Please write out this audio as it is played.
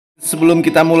sebelum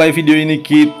kita mulai video ini,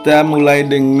 kita mulai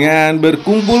dengan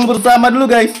berkumpul bersama dulu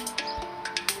guys.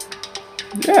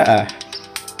 Ya,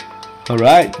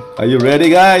 alright, are you ready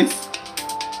guys?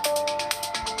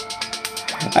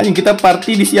 Ayo kita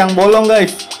party di siang bolong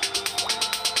guys.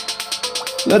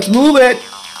 Let's move it.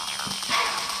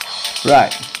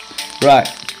 Right.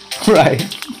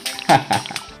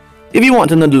 If you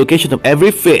want to know the location of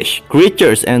every fish,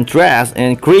 creatures and trash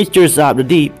and creatures of the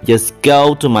deep, just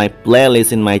go to my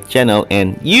playlist in my channel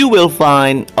and you will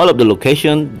find all of the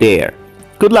location there.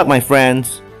 Good luck my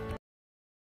friends.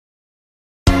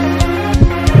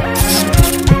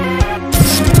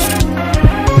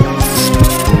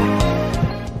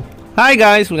 Hi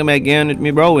guys, welcome back again with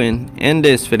me Broin. In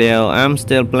this video, I'm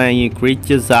still playing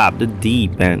creatures of the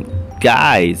deep, and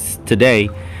guys, today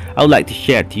I would like to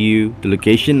share to you the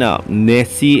location of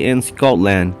Nessie in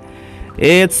Scotland.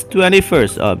 It's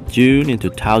 21st of June in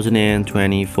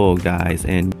 2024 guys,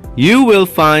 and you will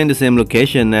find the same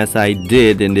location as I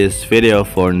did in this video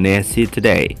for Nessie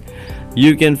today.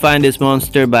 You can find this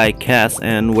monster by cast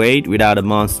and weight without a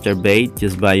monster bait,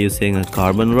 just by using a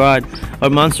carbon rod or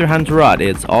monster hunter rod.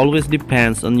 It always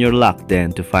depends on your luck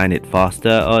then to find it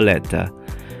faster or later.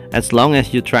 As long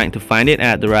as you're trying to find it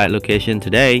at the right location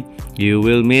today, you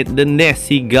will meet the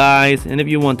Nessie guys. And if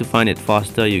you want to find it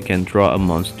faster, you can draw a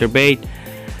monster bait.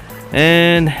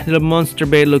 And the monster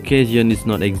bait location is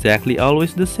not exactly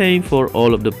always the same for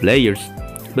all of the players,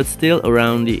 but still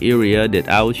around the area that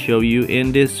I will show you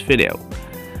in this video.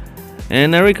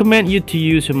 And I recommend you to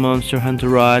use a monster hunter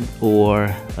rod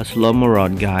or a slow-mo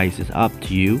rod guys, it's up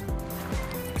to you.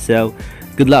 So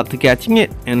good luck to catching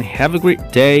it, and have a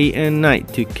great day and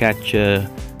night to catch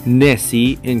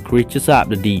Nessie in creatures of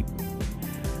the deep.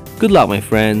 Good luck my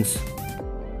friends.